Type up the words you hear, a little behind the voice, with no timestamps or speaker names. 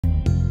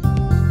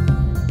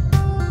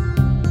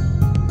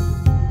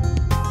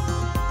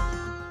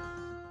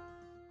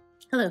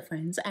Hello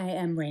friends, I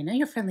am Raina,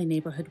 your friendly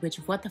neighborhood witch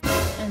of what the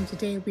f, and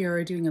today we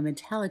are doing a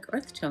metallic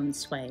earth tone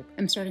swipe.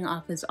 I'm starting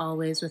off as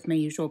always with my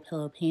usual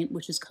pillow paint,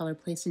 which is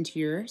ColorPlace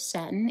Interior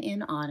Satin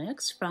in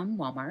Onyx from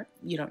Walmart.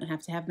 You don't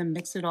have to have them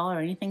mix it all or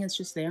anything, it's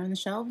just there on the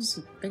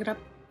shelves. Pick it up,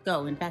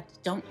 go. In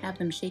fact, don't have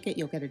them shake it,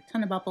 you'll get a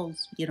ton of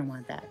bubbles. You don't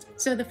want that.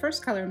 So the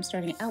first color I'm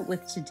starting out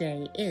with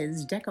today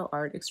is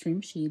DecoArt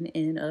Extreme Sheen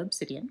in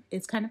Obsidian.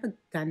 It's kind of a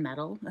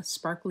gunmetal, a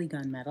sparkly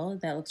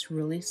gunmetal that looks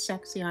really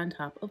sexy on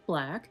top of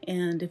black.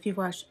 And if you've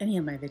watched any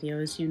of my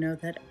videos, you know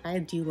that I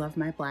do love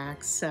my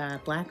blacks.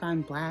 Black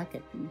on black,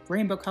 and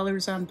rainbow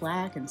colors on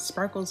black, and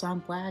sparkles on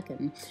black,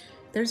 and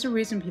there's a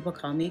reason people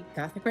call me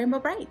Gothic Rainbow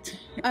Bright.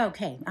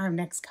 Okay, our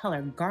next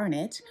color,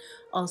 Garnet,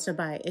 also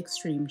by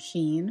Extreme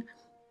Sheen.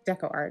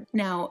 DecoArt.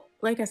 Now,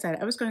 like I said,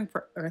 I was going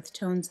for earth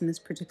tones in this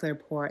particular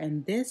pour,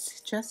 and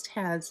this just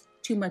has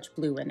too much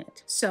blue in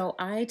it. So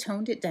I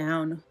toned it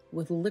down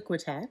with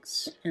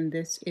Liquitex, and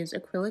this is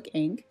acrylic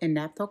ink in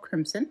Napthol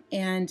Crimson,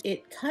 and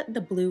it cut the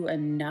blue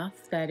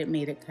enough that it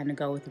made it kind of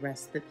go with the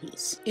rest of the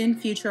piece. In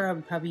future, I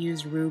would probably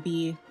use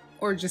ruby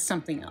or just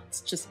something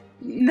else, just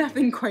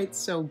nothing quite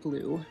so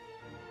blue.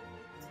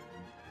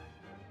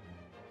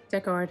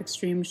 DecoArt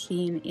Extreme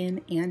Sheen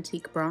in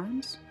Antique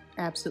Bronze.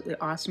 Absolutely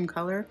awesome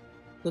color.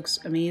 Looks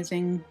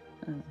amazing.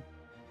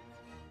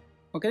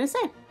 What can I say?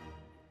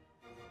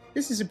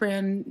 This is a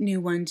brand new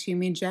one to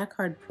me,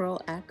 Jacquard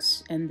Pearl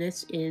X, and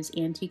this is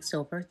Antique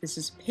Silver. This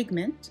is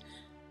pigment,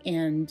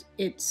 and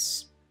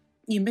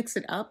you mix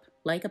it up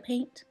like a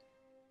paint,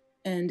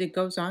 and it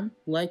goes on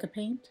like a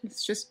paint.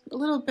 It's just a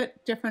little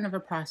bit different of a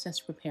process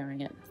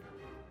preparing it.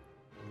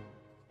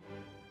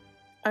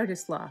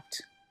 Artist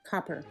Loft,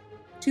 Copper,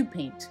 Tube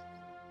Paint.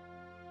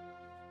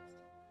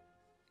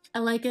 I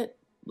like it.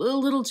 A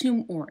little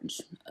too orange.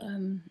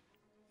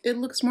 It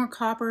looks more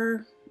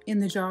copper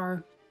in the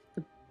jar,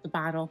 the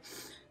bottle,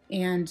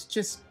 and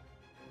just,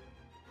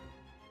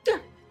 yeah,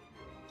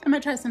 I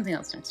might try something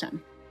else next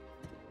time.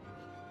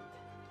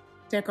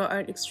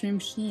 DecoArt Extreme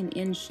Sheen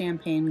in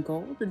Champagne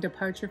Gold, a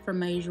departure from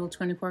my usual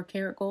 24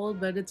 karat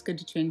gold, but it's good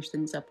to change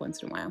things up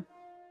once in a while.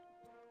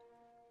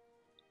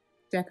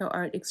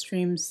 DecoArt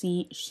Extreme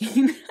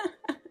Sheen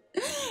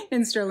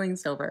in Sterling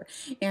Silver.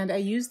 And I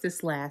used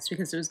this last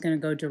because it was going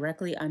to go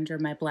directly under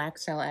my black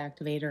cell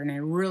activator, and I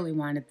really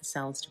wanted the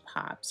cells to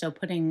pop. So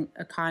putting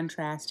a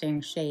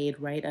contrasting shade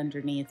right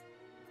underneath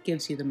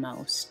gives you the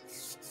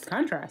most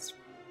contrast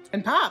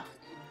and pop.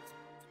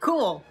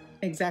 Cool.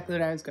 Exactly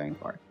what I was going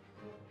for.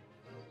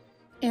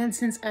 And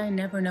since I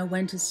never know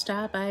when to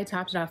stop, I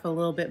topped it off a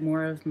little bit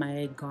more of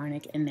my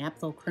Garnet and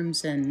Napthol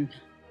Crimson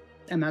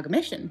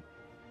amalgamation,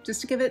 just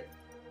to give it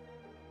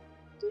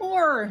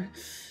more.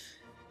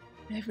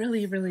 I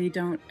really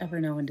don't ever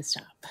know when to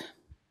stop.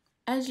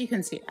 As you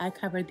can see, I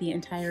covered the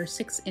entire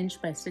 6"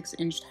 by 6"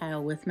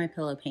 tile with my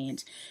pillow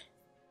paint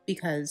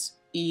because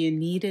you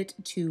need it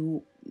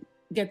to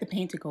get the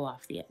paint to go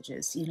off the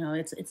edges. You know,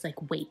 it's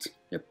like weight,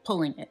 you're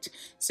pulling it.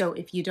 So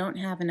if you don't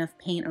have enough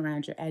paint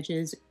around your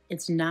edges,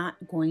 it's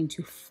not going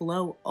to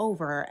flow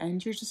over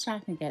and you're just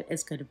not gonna get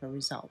as good of a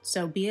result.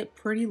 So be it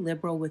pretty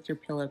liberal with your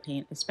pillow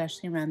paint,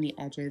 especially around the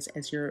edges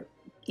as you're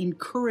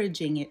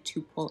encouraging it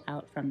to pull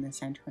out from the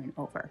center and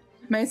over.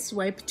 My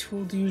swipe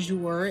tool du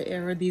jour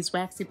are these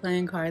waxy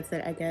playing cards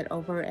that I get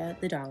over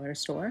at the dollar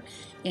store,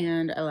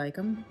 and I like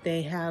them.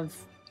 They have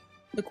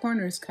the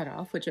corners cut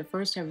off, which at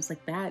first I was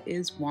like, that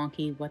is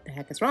wonky, what the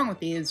heck is wrong with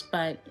these?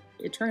 But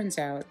it turns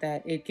out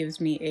that it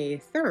gives me a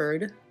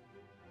third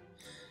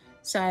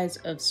size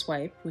of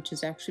swipe, which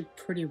is actually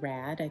pretty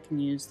rad. I can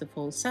use the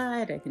full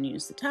side, I can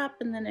use the top,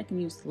 and then I can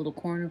use the little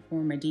corner for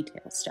my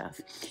detail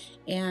stuff.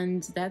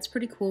 And that's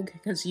pretty cool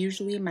because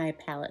usually my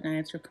palette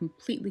knives are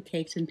completely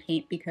caked in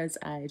paint because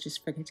I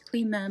just forget to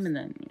clean them, and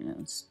then,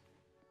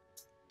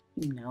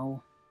 you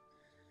know,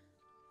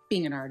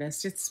 being an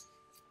artist, it's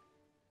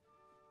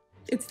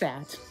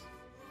that.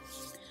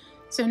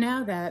 So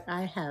now that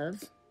I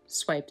have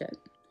swiped it,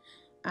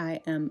 I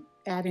am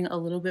adding a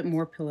little bit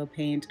more pillow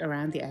paint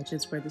around the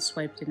edges where the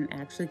swipe didn't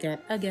actually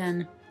get,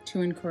 again,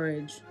 to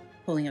encourage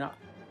pulling it off.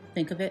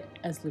 Think of it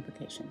as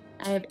lubrication.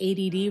 I have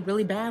ADD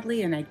really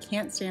badly and I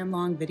can't stand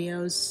long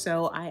videos,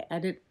 so I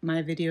edit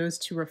my videos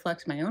to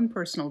reflect my own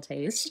personal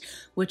taste,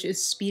 which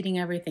is speeding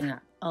everything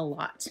up a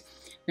lot.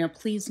 Now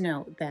please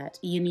note that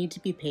you need to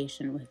be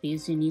patient with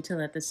these. You need to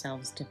let the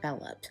cells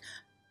develop,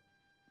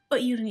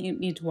 but you don't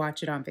need to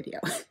watch it on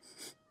video.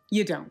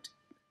 You don't.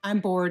 I'm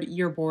bored,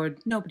 you're bored,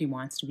 nobody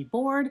wants to be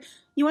bored.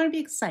 You want to be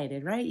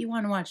excited, right? You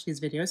want to watch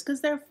these videos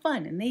because they're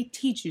fun and they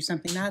teach you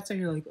something, not so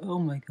you're like, oh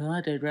my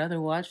god, I'd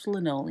rather watch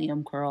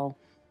linoleum curl.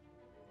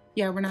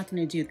 Yeah, we're not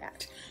going to do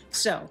that.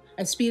 So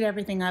I speed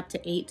everything up to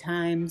 8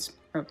 times,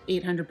 or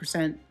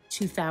 800%,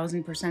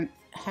 2000%,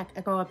 heck,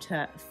 I go up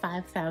to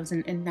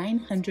 5,000 and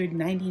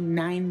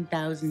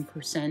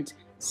 999,000%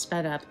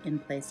 sped up in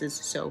places.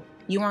 So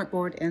you aren't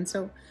bored, and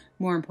so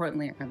more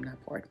importantly, I'm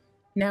not bored.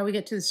 Now we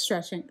get to the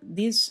stretching.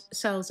 These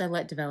cells I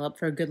let develop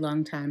for a good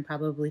long time,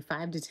 probably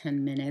 5 to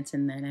 10 minutes,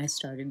 and then I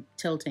started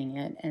tilting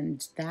it,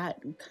 and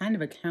that kind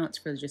of accounts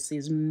for just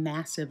these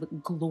massive,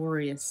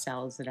 glorious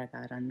cells that I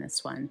got on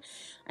this one.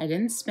 I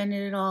didn't spin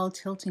it at all.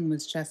 Tilting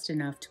was just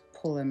enough to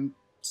pull them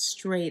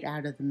straight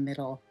out of the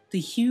middle. The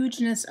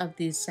hugeness of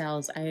these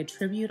cells I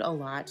attribute a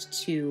lot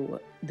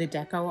to the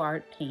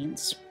DecoArt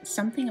paints.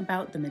 Something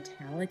about the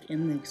metallic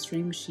in the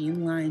Extreme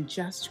Sheen line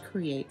just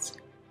creates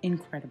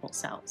incredible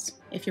cells.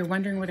 If you're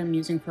wondering what I'm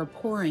using for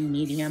pouring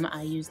medium,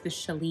 I use the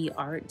Chalet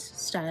Art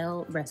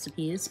style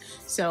recipes.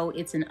 So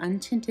it's an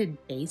untinted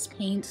base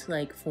paint,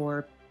 like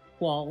for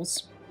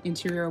walls,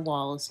 interior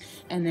walls,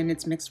 and then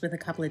it's mixed with a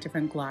couple of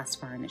different gloss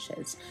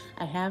varnishes.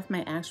 I have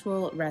my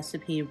actual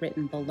recipe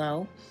written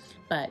below,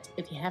 but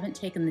if you haven't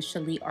taken the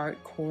Chalet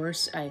Art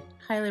course, I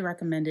highly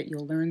recommend it.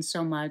 You'll learn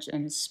so much,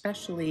 and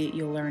especially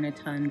you'll learn a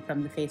ton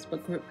from the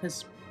Facebook group,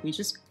 because we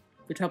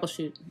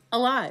troubleshoot a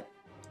lot.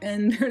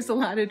 And there's a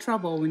lot of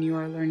trouble when you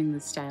are learning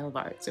this style of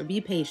art. So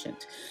be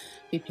patient.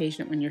 Be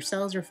patient when your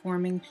cells are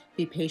forming.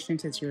 Be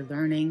patient as you're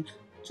learning.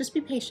 Just be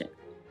patient.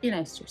 Be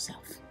nice to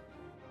yourself.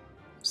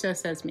 So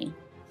says me.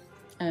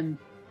 I'm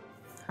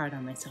hard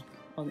on myself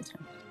all the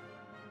time.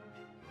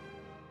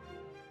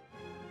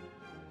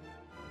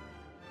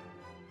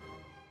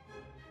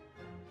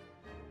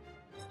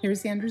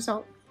 Here's the end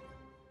result.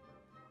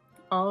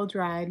 All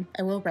dried.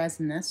 I will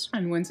resin this,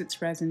 and once it's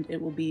resined,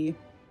 it will be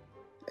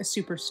a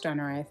super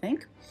stunner, I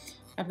think.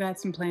 I've got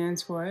some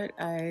plans for it.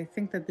 I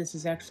think that this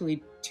is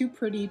actually too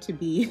pretty to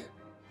be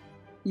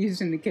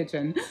used in the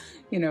kitchen,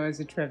 you know, as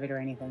a trivet or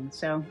anything.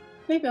 So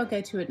maybe I'll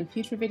get to it in a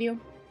future video.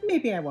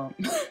 Maybe I won't.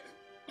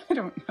 I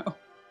don't know.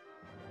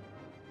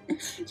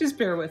 Just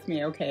bear with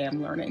me, okay?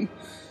 I'm learning.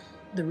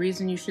 The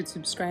reason you should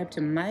subscribe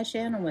to my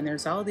channel when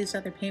there's all these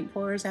other paint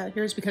pourers out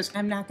here is because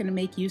I'm not going to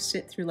make you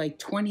sit through like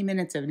 20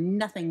 minutes of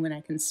nothing when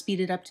I can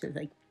speed it up to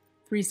like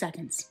 3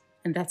 seconds.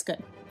 And that's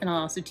good. And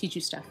I'll also teach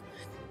you stuff.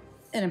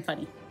 And I'm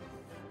funny.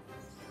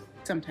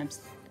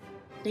 Sometimes.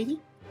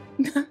 Baby?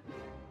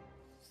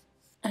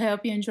 I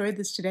hope you enjoyed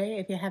this today.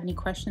 If you have any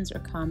questions or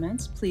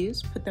comments,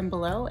 please put them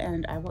below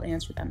and I will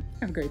answer them.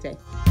 Have a great day.